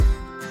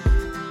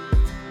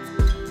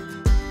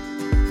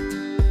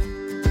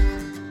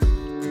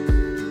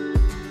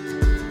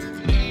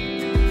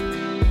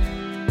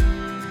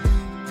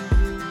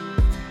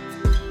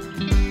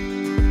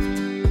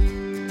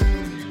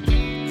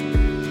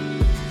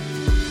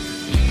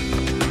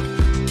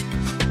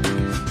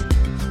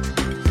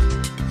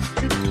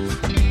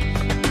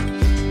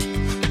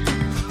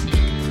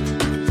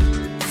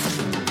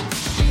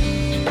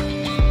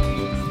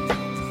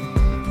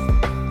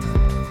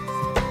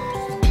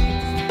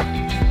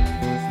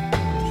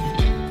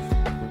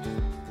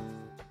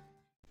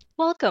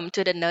Welcome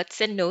to the Nuts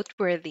and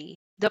Noteworthy,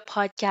 the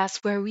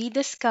podcast where we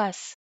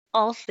discuss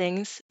all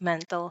things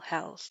mental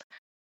health.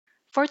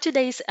 For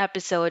today's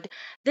episode,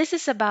 this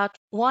is about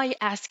why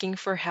asking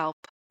for help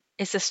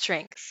is a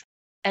strength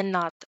and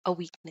not a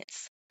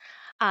weakness.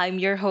 I'm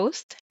your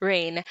host,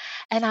 Rain,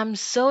 and I'm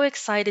so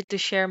excited to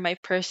share my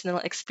personal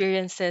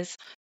experiences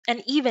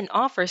and even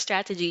offer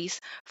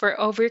strategies for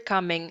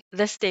overcoming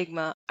the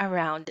stigma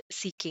around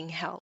seeking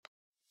help.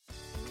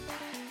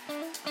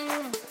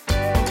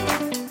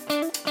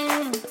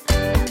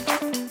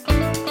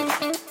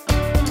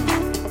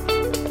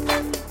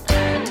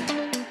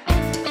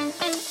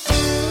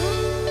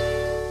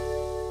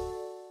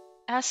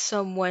 As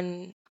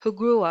someone who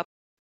grew up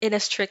in a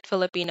strict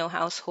Filipino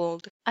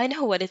household, I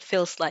know what it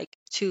feels like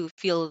to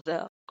feel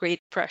the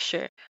great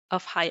pressure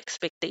of high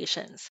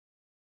expectations.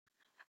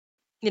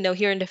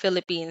 Here in the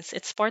Philippines,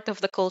 it's part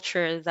of the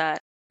culture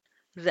that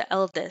the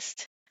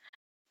eldest,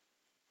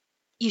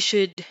 you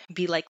should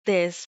be like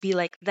this, be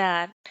like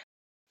that,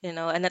 and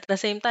at the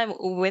same time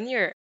when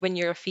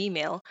you're a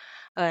female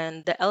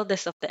and the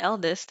eldest of the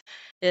eldest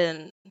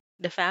in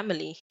the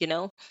family,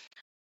 you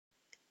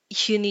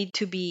need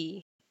to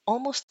be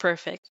almost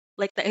perfect,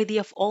 like the idea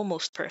of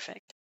almost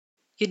perfect.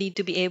 You need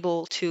to be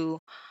able to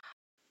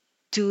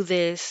do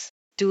this,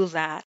 do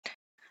that,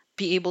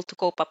 be able to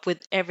cope up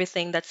with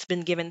everything that's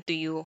been given to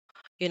you,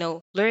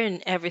 learn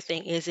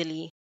everything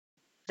easily,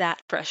 that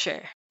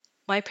pressure.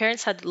 My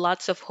parents had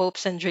lots of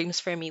hopes and dreams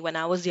for me when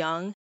I was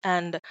young,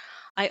 and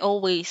I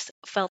always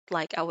felt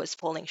like I was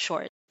falling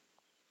short.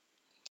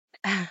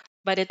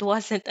 But it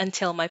wasn't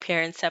until my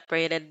parents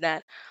separated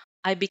that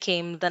I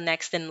became the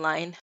next in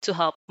line to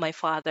help my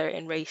father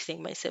in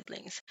raising my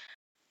siblings.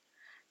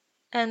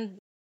 And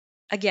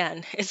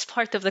again, it's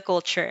part of the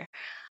culture.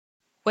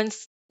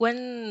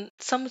 When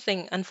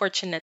something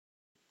unfortunate,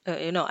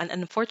 an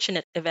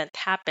unfortunate event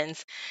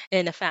happens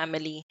in a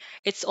family,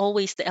 it's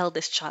always the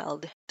eldest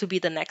child to be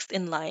the next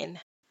in line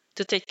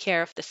to take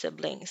care of the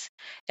siblings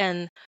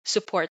and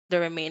support the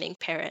remaining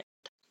parent.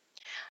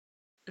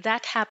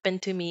 That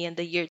happened to me in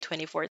the year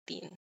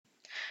 2014.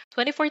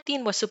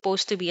 2014 was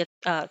supposed to be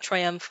a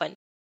triumphant,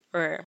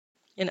 or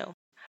you know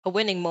a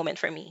winning moment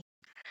for me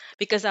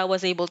because I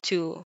was able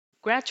to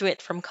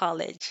graduate from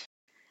college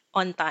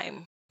on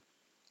time,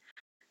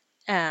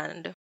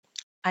 and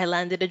I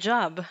landed a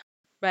job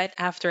right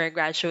after I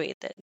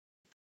graduated.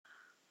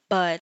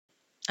 But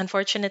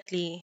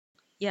unfortunately,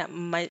 yeah,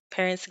 my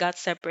parents got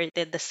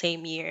separated the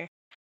same year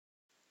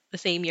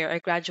I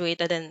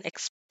graduated and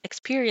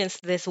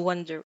experienced this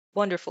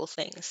wonderful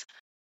things.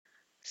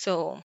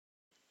 So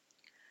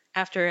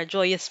after a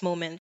joyous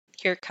moment,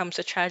 here comes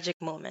a tragic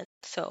moment.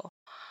 So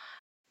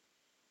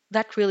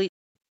that really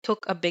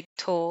took a big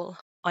toll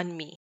on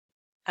me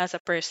as a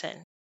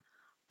person.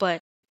 But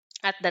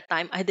at that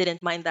time, I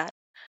didn't mind that.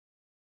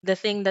 The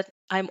thing that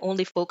I'm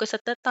only focused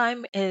at that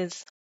time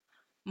is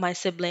my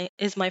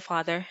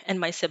father and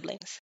my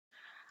siblings.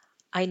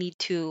 I need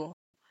to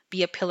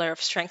be a pillar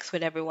of strength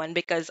with everyone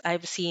because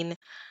I've seen,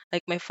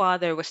 like, my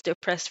father was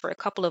depressed for a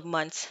couple of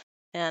months,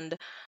 and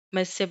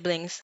my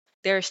siblings,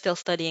 they're still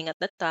studying at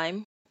that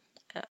time.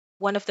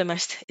 One of them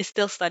is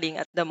still studying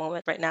at the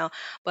moment right now,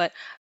 but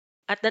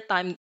at that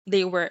time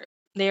they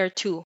are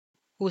two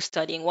who's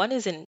studying. One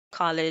is in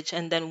college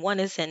and then one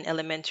is in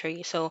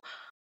elementary. So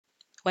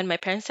when my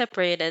parents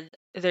separated,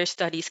 their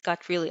studies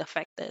got really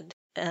affected.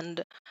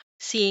 And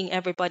seeing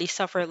everybody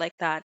suffer like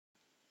that,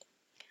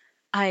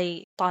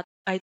 I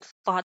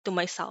thought to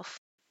myself,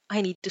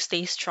 I need to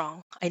stay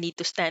strong. I need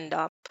to stand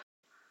up.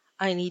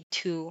 I need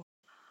to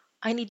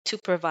I need to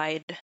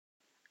provide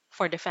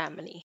for the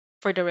family,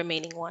 for the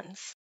remaining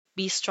ones.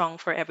 Be strong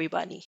for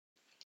everybody.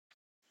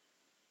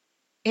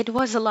 It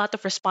was a lot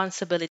of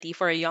responsibility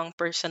for a young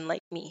person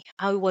like me.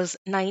 I was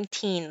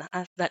 19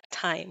 at that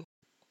time.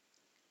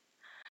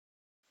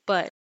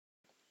 But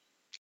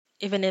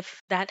even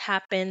if that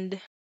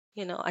happened,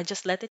 I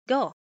just let it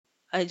go.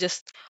 I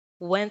just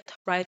went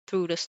right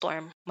through the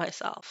storm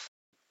myself.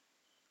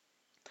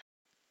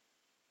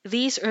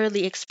 These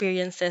early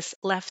experiences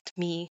left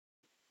me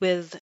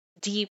with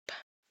deep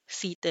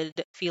seated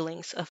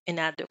feelings of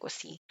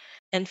inadequacy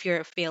and fear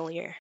of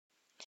failure.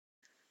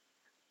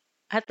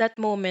 At that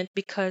moment,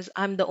 because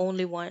I'm the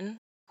only one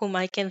whom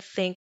I can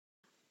think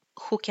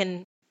who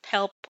can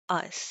help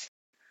us,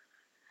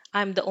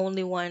 I'm the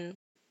only one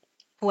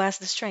who has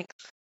the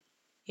strength,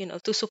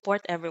 to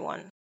support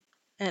everyone,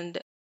 and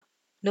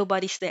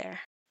nobody's there.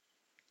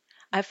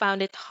 I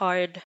found it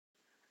hard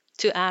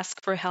to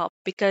ask for help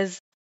because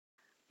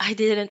I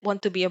didn't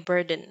want to be a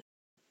burden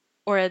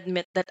or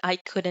admit that I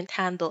couldn't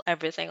handle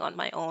everything on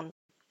my own.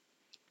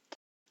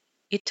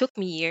 It took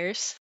me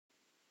years,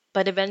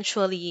 but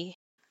eventually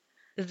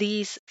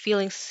these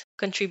feelings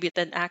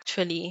contributed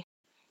actually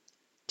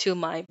to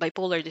my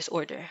bipolar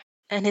disorder,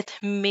 and it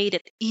made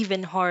it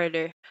even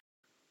harder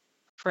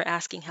for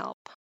asking help.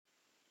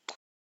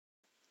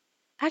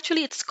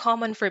 Actually, it's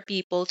common for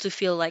people to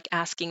feel like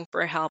asking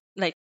for help,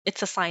 like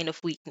it's a sign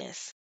of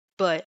weakness.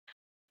 But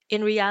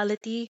in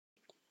reality,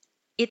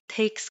 it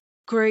takes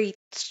great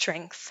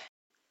strength.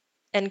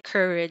 and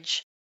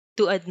courage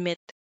to admit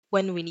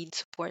when we need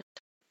support.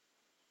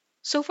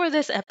 So, for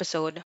this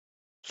episode,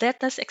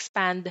 let us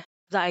expand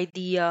the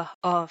idea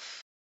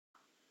of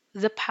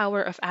the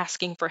power of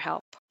asking for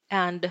help,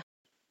 and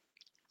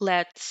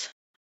let's,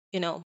 you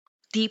know,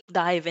 deep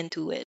dive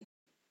into it.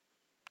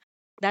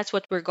 That's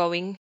what we're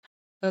going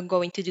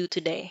to do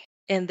today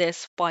in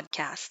this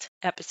podcast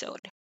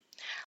episode.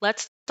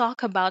 Let's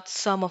talk about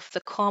some of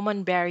the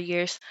common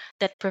barriers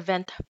that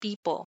prevent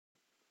people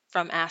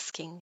from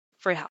asking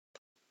for help.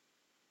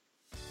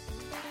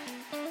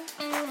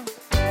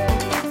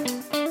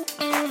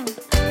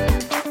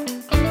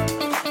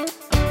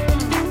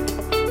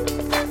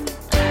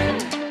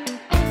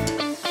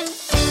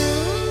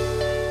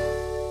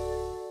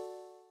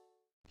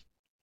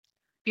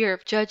 Fear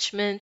of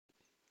judgment,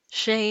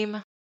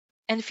 shame,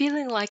 and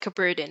feeling like a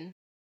burden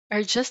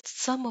are just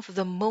some of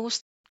the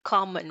most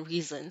common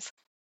reasons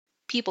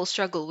people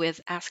struggle with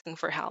asking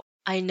for help.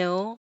 I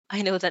know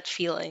that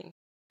feeling.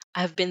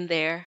 I've been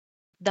there,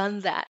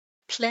 done that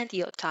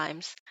plenty of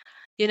times.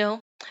 You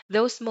know,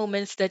 those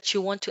moments that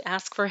you want to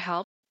ask for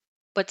help,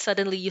 but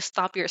suddenly you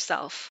stop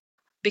yourself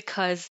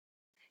because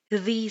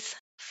these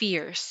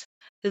fears,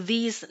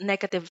 these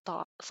negative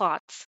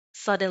thoughts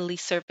suddenly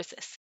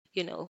surfaces.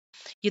 You know,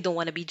 you don't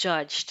want to be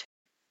judged.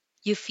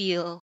 You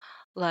feel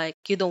like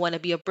you don't want to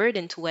be a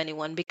burden to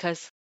anyone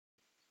because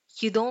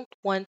you don't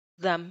want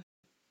them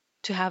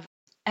to have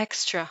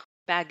extra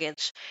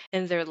baggage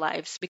in their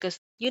lives because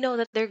you know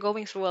that they're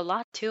going through a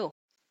lot too.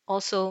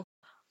 Also,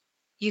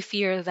 you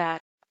fear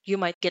that you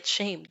might get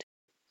shamed.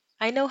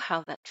 I know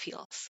how that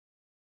feels.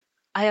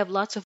 I have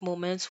lots of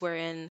moments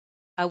wherein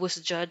I was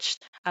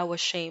judged, I was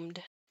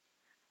shamed,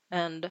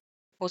 and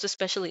most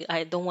especially,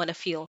 I don't want to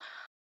feel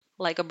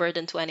like a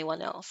burden to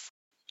anyone else.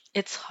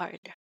 It's hard,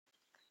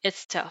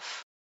 it's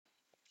tough.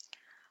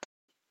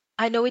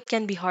 I know it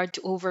can be hard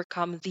to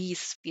overcome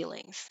these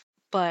feelings,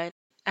 but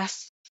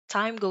as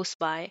time goes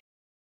by,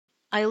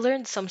 I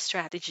learned some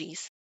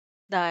strategies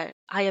that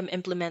I am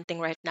implementing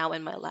right now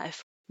in my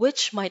life,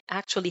 which might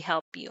actually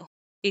help you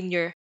in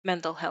your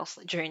mental health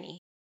journey.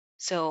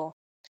 So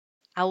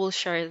I will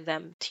share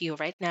them to you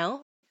right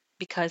now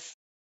because,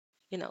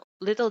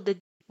 little did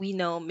we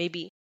know,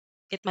 maybe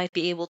it might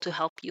be able to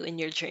help you in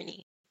your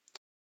journey.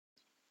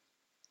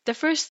 The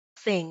first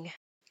thing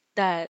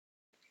that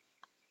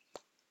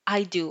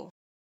I do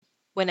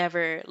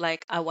whenever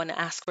like I want to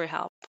ask for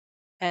help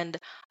and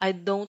I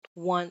don't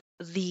want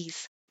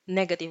these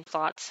negative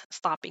thoughts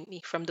stopping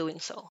me from doing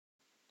so.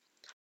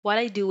 What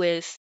I do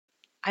is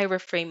I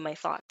reframe my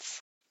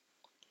thoughts.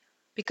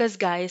 Because,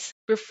 guys,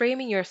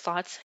 reframing your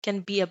thoughts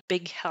can be a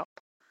big help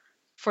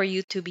for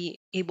you to be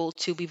able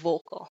to be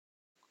vocal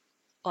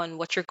on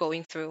what you're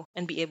going through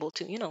and be able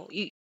to,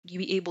 you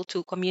be able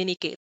to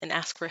communicate and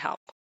ask for help.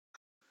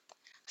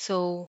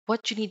 So,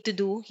 what you need to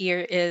do here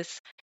is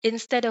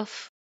instead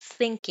of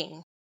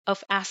thinking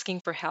of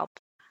asking for help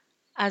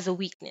as a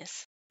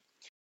weakness,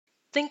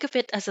 think of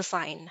it as a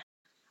sign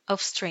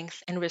of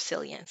strength and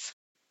resilience.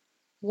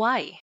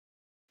 Why?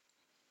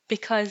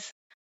 Because,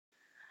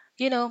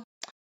 you know,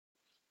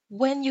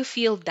 when you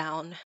feel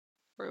down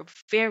or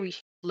very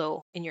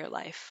low in your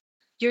life,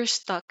 you're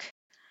stuck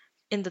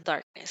in the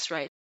darkness,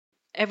 right?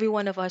 Every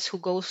one of us who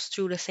goes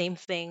through the same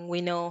thing,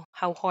 we know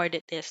how hard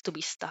it is to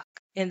be stuck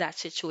in that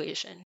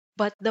situation.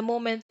 But the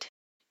moment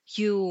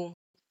you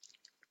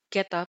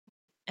get up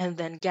and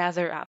then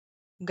gather up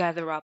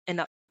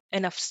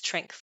enough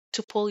strength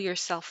to pull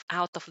yourself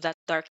out of that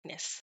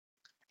darkness,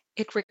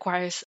 it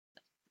requires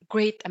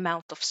great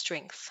amount of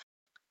strength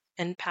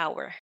and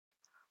power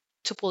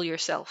to pull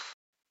yourself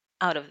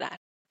out of that.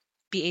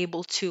 Be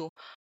able to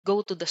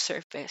go to the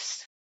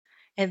surface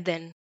and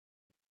then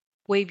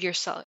wave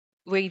yourself,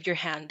 wave your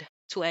hand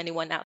to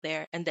anyone out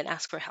there and then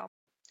ask for help.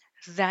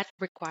 That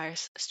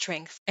requires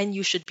strength, and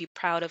you should be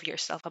proud of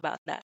yourself about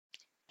that.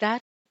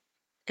 That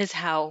is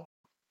how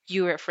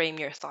you reframe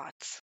your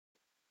thoughts.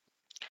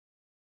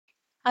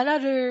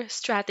 Another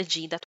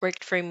strategy that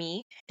worked for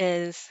me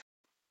is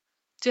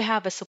to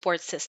have a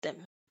support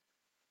system.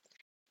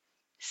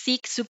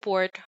 Seek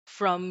support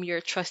from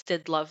your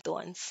trusted loved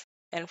ones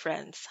and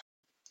friends.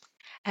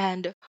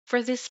 And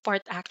for this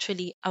part,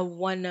 actually, I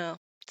want to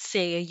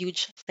say a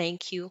huge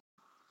thank you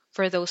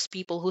for those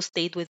people who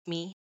stayed with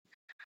me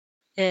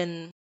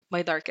in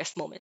my darkest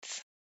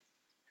moments.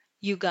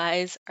 You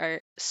guys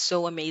are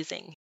so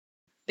amazing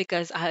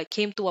because I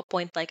came to a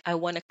point like I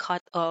want to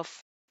cut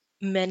off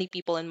many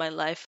people in my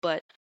life,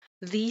 but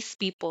these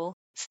people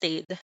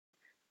stayed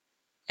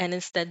and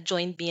instead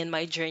joined me in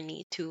my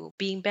journey to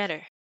being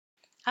better.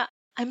 I,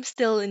 I'm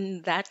still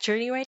in that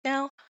journey right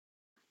now.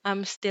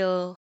 I'm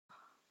still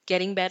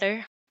getting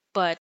better,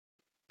 but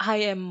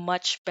I am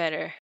much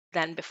better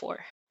than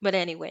before. But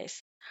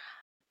anyways,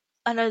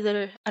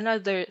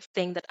 another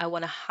thing that I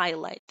want to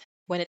highlight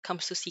when it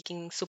comes to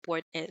seeking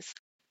support is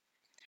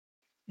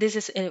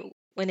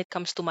when it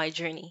comes to my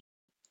journey.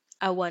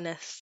 I want to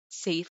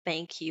say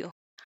thank you,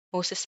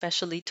 most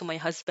especially to my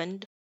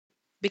husband,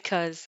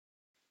 because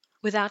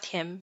without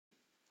him,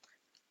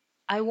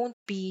 I won't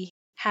be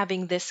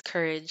having this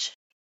courage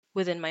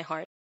within my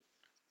heart,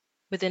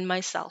 within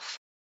myself,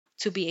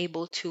 to be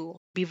able to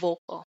be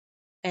vocal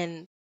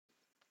and,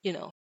 you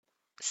know,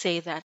 say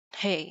that,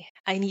 hey,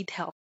 I need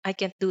help. I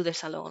can't do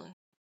this alone.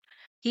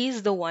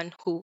 He's the one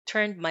who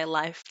turned my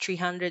life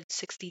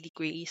 360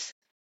 degrees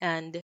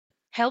and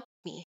helped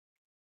me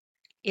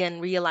in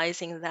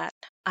realizing that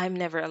I'm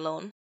never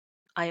alone.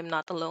 I am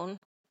not alone.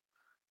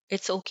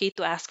 It's okay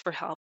to ask for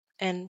help,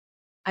 and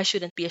I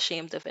shouldn't be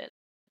ashamed of it.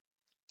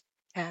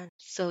 And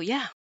so,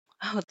 yeah,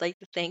 I would like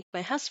to thank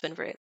my husband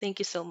for it. Thank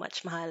you so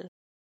much, Mahal.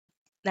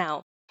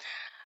 Now,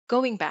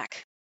 going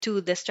back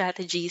to the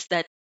strategies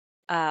that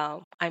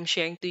I'm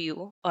sharing to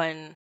you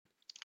on,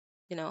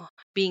 you know,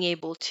 being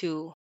able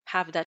to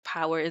have that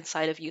power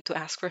inside of you to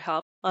ask for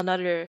help.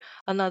 Another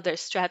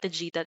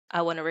strategy that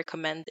I want to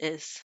recommend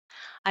is,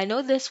 I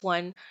know this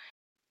one,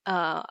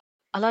 uh,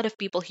 a lot of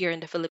people here in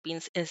the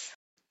Philippines is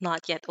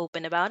not yet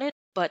open about it,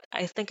 but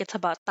I think it's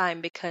about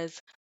time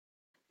because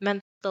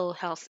mental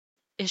health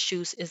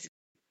issues is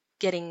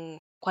getting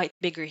quite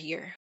bigger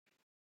here.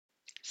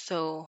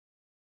 So,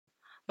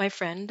 my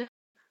friend,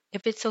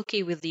 if it's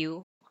okay with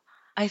you,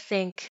 I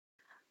think,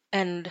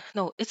 and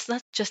no, it's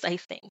not just I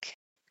think,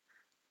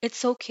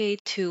 it's okay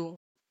to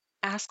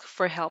ask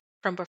for help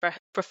from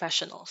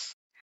professionals.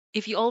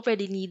 If you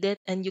already need it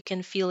and you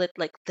can feel it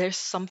like there's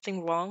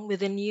something wrong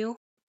within you,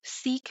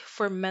 seek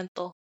for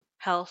mental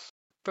health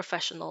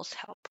professionals'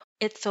 help.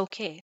 It's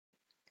okay.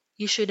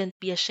 You shouldn't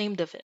be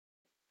ashamed of it.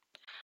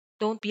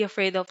 Don't be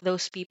afraid of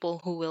those people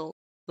who will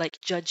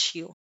like judge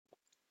you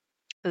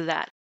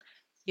that,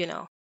 you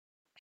know.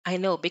 I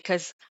know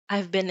because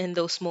I've been in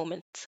those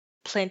moments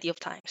plenty of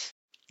times.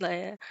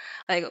 Like,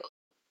 like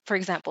for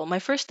example, my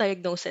first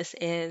diagnosis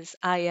is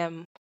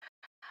I'm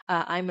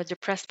a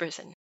depressed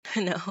person.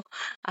 No,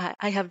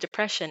 I have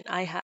depression.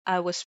 I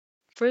was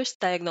first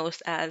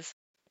diagnosed as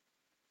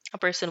a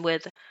person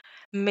with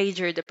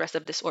major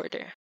depressive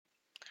disorder.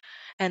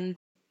 And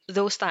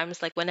those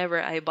times, like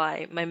whenever I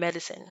buy my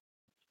medicine,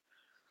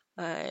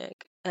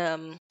 like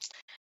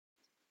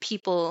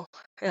people,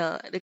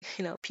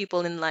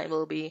 people in line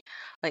will be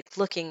like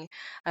looking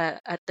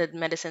at the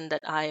medicine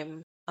that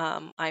I'm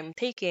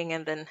taking,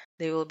 and then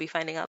they will be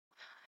finding out,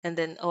 and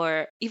then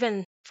or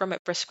even from a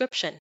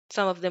prescription,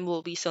 some of them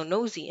will be so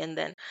nosy and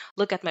then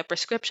look at my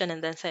prescription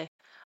and then say,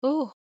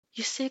 oh,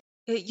 you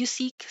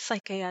seek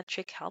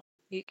psychiatric help,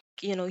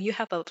 you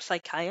have a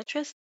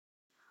psychiatrist,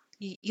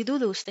 you do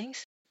those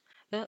things.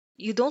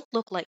 You don't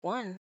look like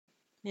one,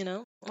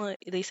 like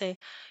they say,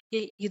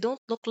 you don't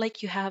look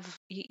like you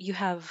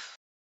have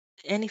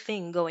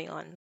anything going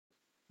on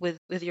with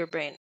your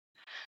brain,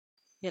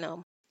 you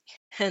know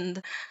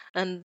and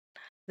and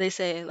they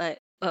say like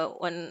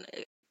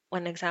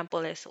one example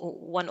is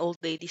one old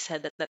lady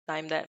said at that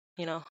time that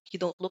you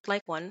don't look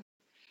like one.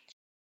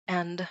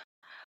 And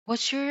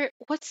what's your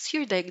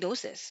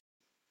diagnosis?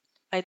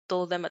 I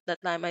told them at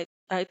that time,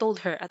 I told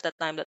her at that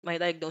time that my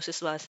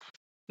diagnosis was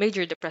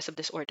major depressive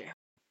disorder,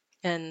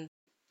 and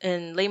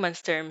in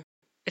layman's term,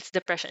 it's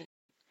depression.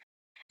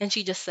 And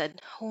she just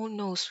said, oh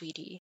no,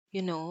 sweetie,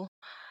 you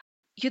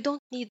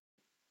don't need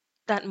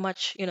that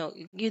much,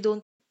 you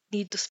don't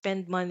need to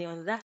spend money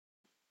on that.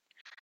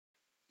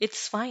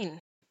 It's fine.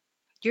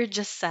 You're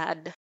just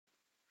sad.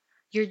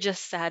 You're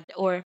just sad.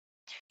 Or,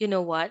 you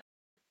know what?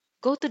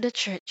 Go to the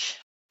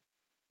church.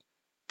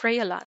 Pray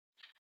a lot.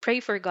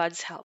 Pray for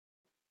God's help.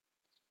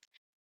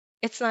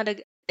 It's not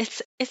a,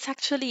 it's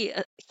actually,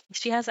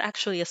 she has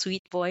actually a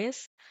sweet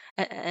voice,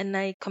 and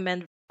I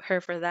commend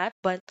her for that.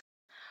 But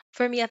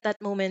for me at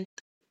that moment,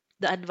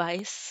 the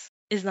advice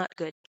is not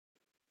good.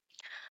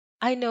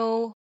 I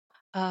know,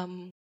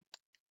 um,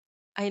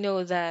 I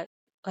know that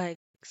like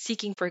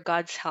seeking for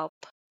God's help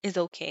is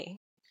okay.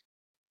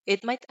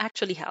 It might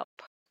actually help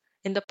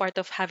in the part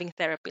of having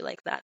therapy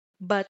like that.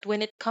 But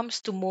when it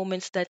comes to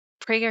moments that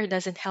prayer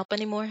doesn't help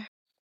anymore,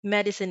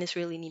 medicine is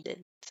really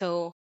needed.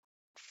 So,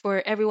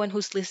 for everyone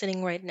who's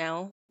listening right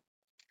now,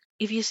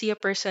 if you see a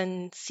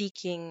person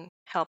seeking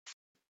help,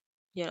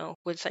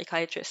 with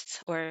psychiatrists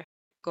or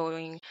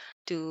going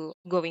through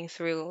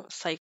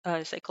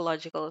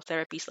psychological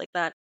therapies like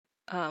that,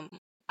 um,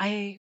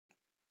 I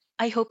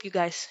I hope you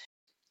guys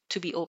to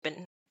be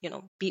open,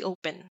 be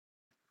open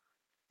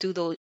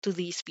to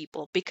these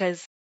people,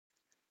 because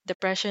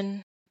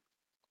depression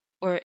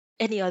or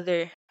any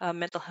other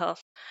mental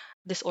health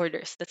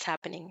disorders that's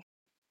happening,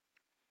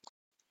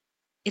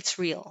 it's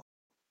real.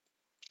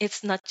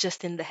 It's not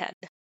just in the head.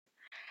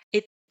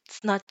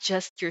 It's not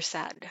just you're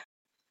sad.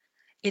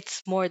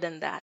 It's more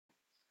than that.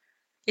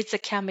 It's a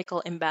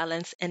chemical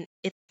imbalance and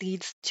it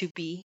needs to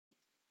be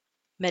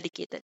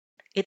medicated.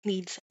 It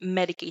needs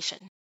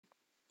medication.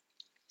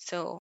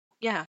 So,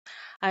 yeah,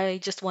 I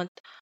just want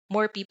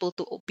more people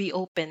to be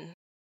open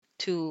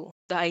to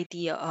the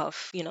idea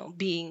of,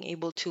 being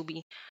able to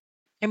be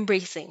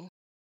embracing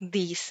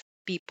these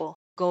people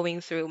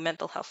going through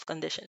mental health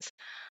conditions.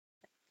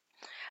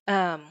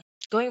 Um,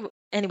 going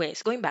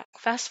back,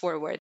 fast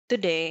forward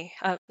today.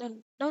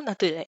 No, no, not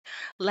today.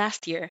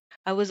 Last year,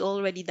 I was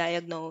already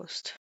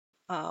diagnosed.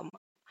 Um,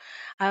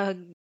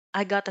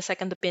 I got a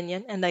second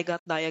opinion and I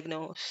got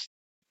diagnosed.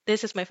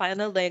 This is my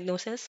final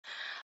diagnosis,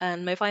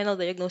 and my final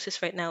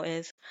diagnosis right now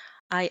is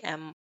I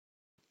am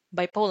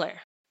bipolar.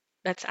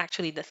 That's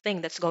actually the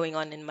thing that's going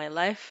on in my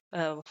life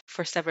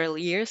for several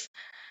years,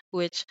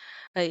 which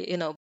you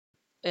know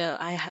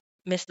that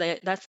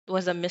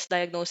was a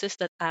misdiagnosis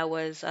that I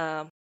was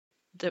I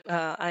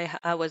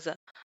was a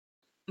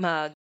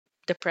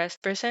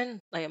depressed person.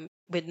 I am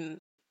with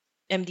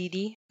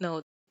MDD.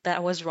 No,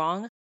 that was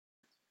wrong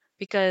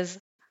because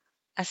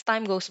as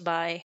time goes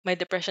by, my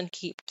depression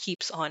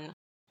keeps on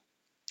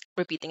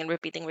repeating and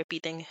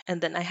repeating,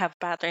 and then I have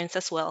patterns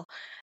as well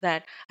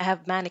that I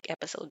have manic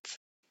episodes.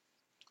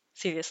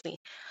 Seriously.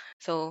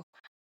 So,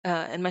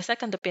 in my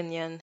second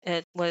opinion,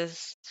 it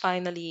was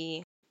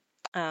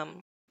um,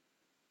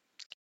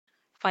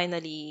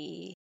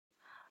 finally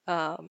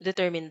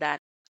determined that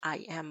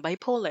I am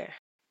bipolar.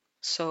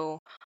 So,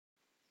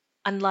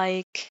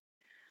 unlike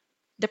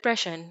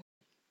depression,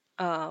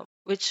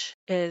 which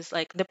is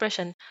like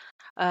depression,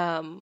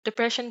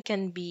 depression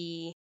can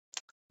be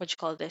what you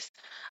call this,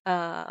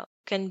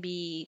 can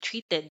be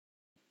treated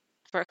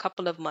for a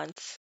couple of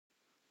months,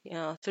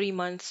 3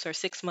 months or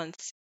 6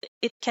 months.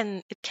 It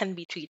can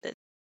be treated.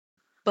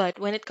 But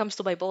when it comes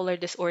to bipolar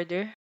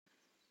disorder,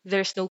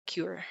 there's no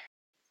cure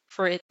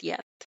for it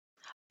yet.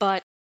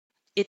 But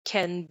it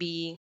can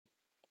be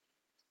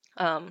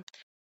um,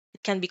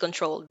 it can be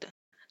controlled.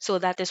 So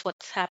that is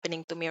what's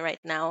happening to me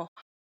right now,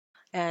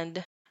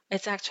 and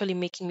it's actually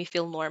making me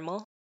feel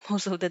normal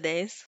most of the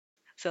days.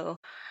 So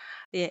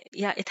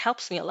yeah, it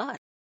helps me a lot.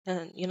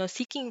 And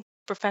seeking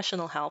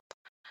professional help,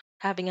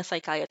 having a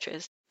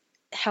psychiatrist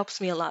helps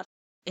me a lot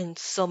in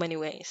so many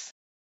ways.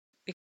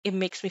 It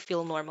makes me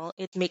feel normal.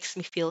 It makes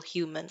me feel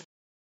human.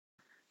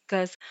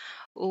 Because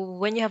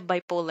when you have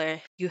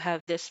bipolar, you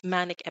have this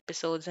manic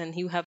episodes and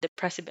you have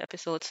depressive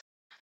episodes.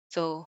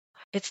 So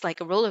it's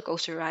like a roller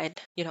coaster ride,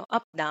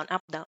 up, down,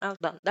 up, down, up,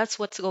 down. That's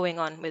what's going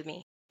on with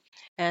me.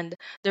 And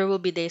there will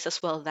be days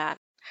as well that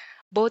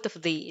both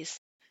of these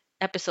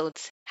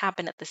episodes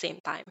happen at the same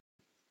time.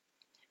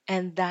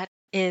 And that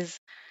is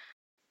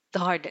the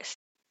hardest,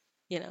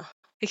 you know,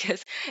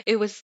 because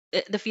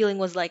the feeling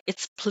was like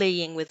it's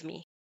playing with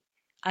me.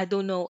 I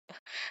don't know,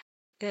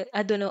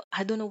 I don't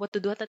know what to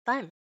do at that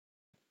time.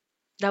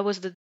 That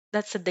was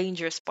that's the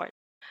dangerous part.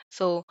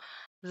 So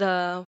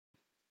the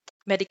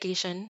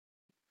medication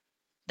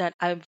that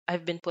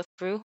I've been put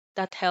through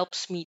that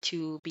helps me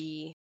to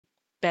be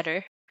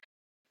better,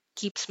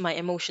 keeps my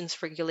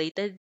emotions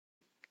regulated,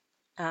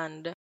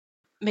 and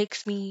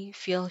makes me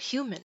feel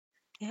human.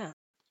 Yeah.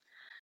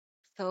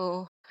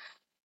 So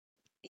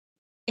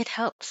it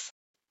helps.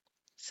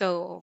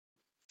 So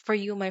for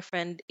you, my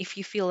friend, if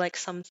you feel like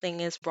something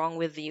is wrong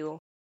with you,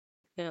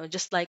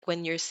 just like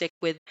when you're sick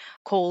with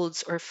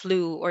colds or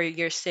flu, or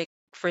you're sick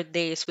for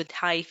days with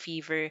high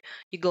fever,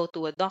 you go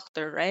to a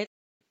doctor, right?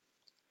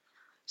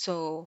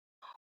 So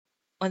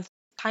on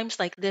times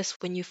like this,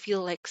 when you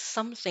feel like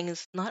something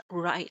is not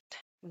right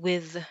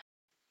with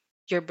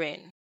your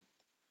brain,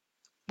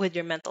 with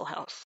your mental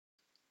health,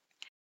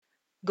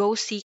 go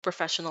seek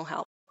professional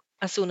help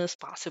as soon as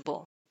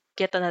possible.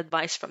 Get an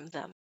advice from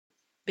them,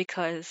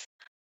 because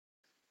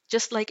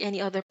just like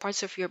any other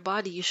parts of your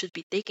body, you should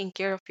be taking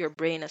care of your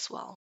brain as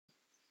well,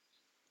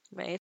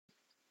 right?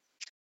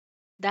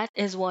 That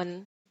is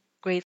one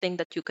great thing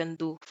that you can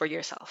do for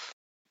yourself.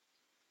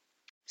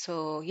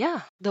 So,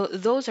 yeah,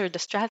 those are the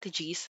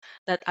strategies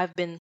that I've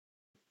been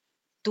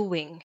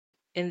doing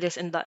in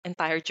the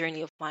entire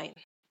journey of mine.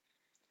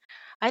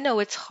 I know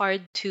it's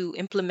hard to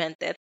implement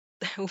it,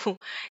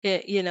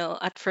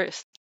 at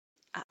first.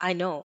 I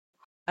know.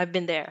 I've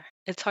been there.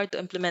 It's hard to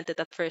implement it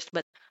at first,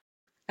 but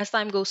as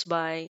time goes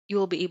by, you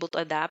will be able to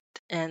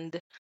adapt and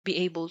be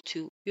able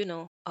to,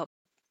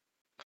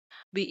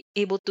 be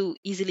able to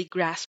easily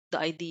grasp the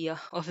idea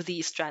of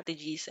these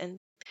strategies, and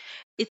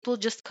it will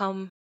just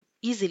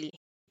easily,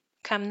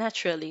 come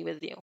naturally with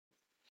you,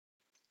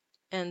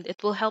 and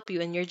it will help you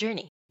in your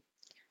journey.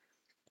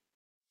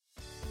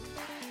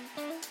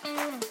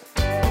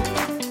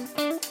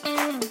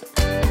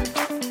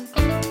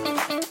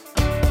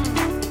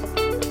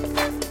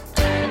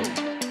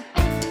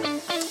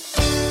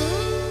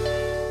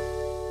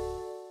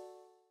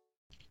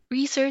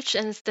 Research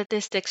and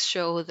statistics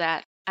show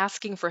that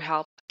asking for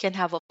help can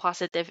have a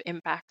positive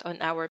impact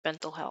on our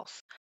mental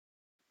health.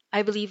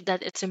 I believe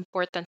that it's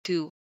important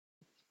to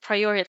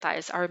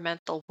prioritize our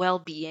mental well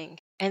being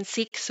and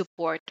seek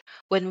support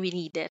when we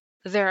need it.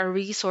 There are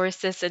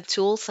resources and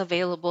tools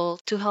available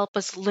to help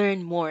us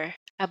learn more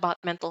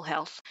about mental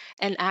health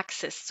and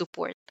access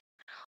support.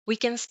 We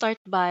can start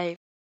by,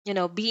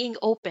 being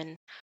open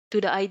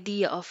to the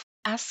idea of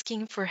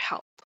asking for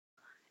help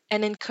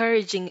and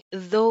encouraging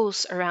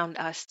those around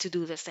us to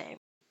do the same.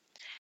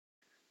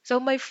 So,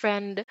 my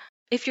friend,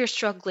 if you're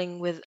struggling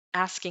with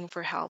asking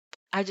for help,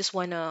 I just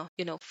want to,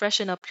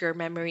 freshen up your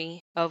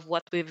memory of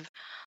what we've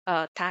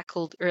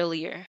tackled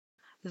earlier.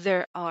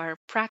 There are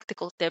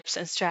practical tips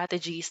and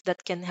strategies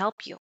that can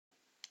help you.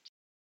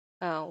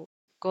 Uh,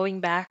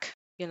 Going back,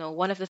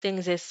 one of the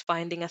things is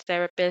finding a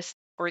therapist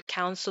or a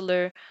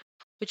counselor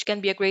which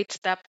can be a great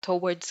step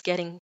towards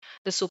getting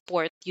the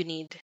support you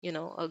need,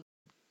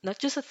 not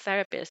just a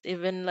therapist,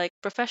 even like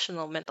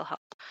professional mental health,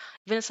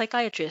 even a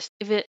psychiatrist,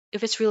 if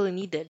it's really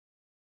needed,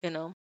 you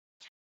know.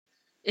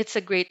 It's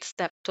a great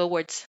step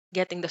towards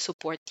getting the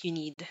support you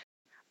need.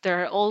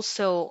 There are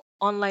also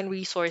online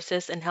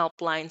resources and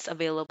helplines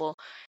available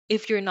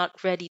if you're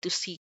not ready to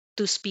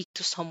speak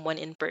to someone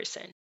in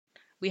person.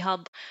 We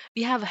have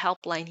we have a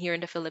helpline here in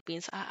the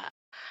Philippines.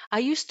 I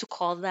used to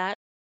call that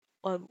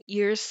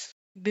years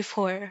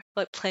before,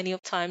 like plenty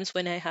of times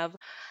when I have,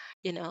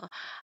 you know,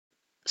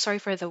 sorry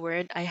for the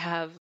word, I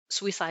have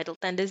suicidal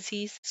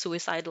tendencies,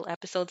 suicidal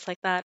episodes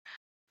like that.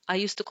 I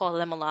used to call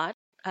them a lot.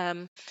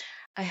 Um,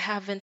 I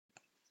haven't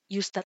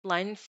used that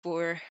line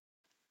for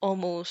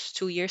almost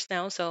 2 years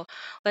now, so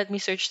let me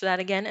search that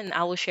again and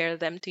I will share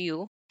them to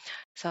you.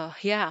 So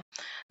yeah,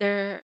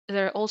 there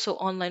are also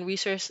online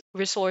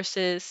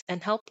resources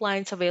and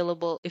helplines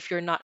available if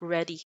you're not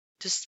ready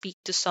to speak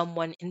to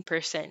someone in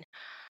person.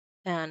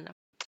 And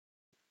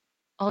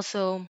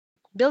also,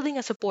 building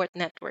a support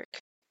network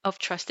of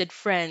trusted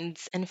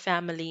friends and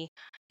family,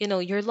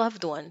 your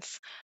loved ones,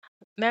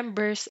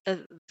 members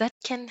that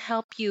can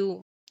help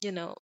you, you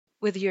know,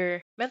 with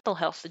your mental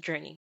health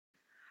journey.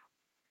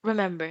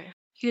 Remember,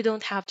 you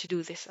don't have to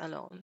do this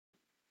alone.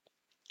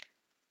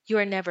 You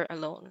are never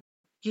alone.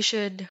 You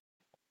should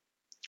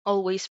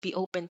always be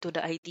open to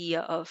the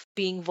idea of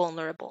being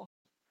vulnerable.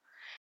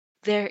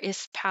 There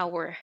is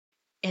power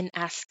in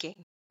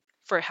asking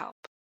for help.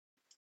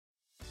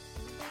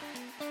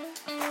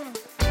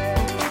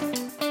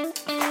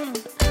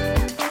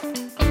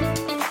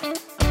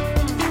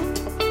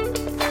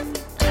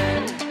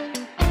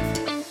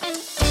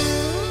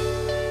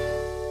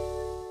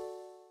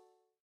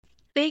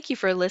 Thank you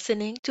for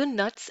listening to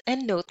Nuts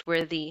and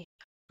Noteworthy.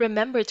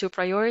 Remember to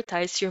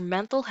prioritize your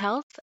mental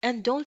health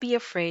and don't be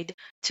afraid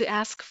to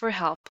ask for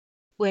help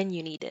when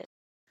you need it.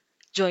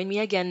 Join me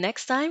again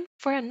next time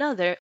for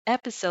another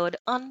episode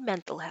on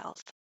mental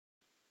health.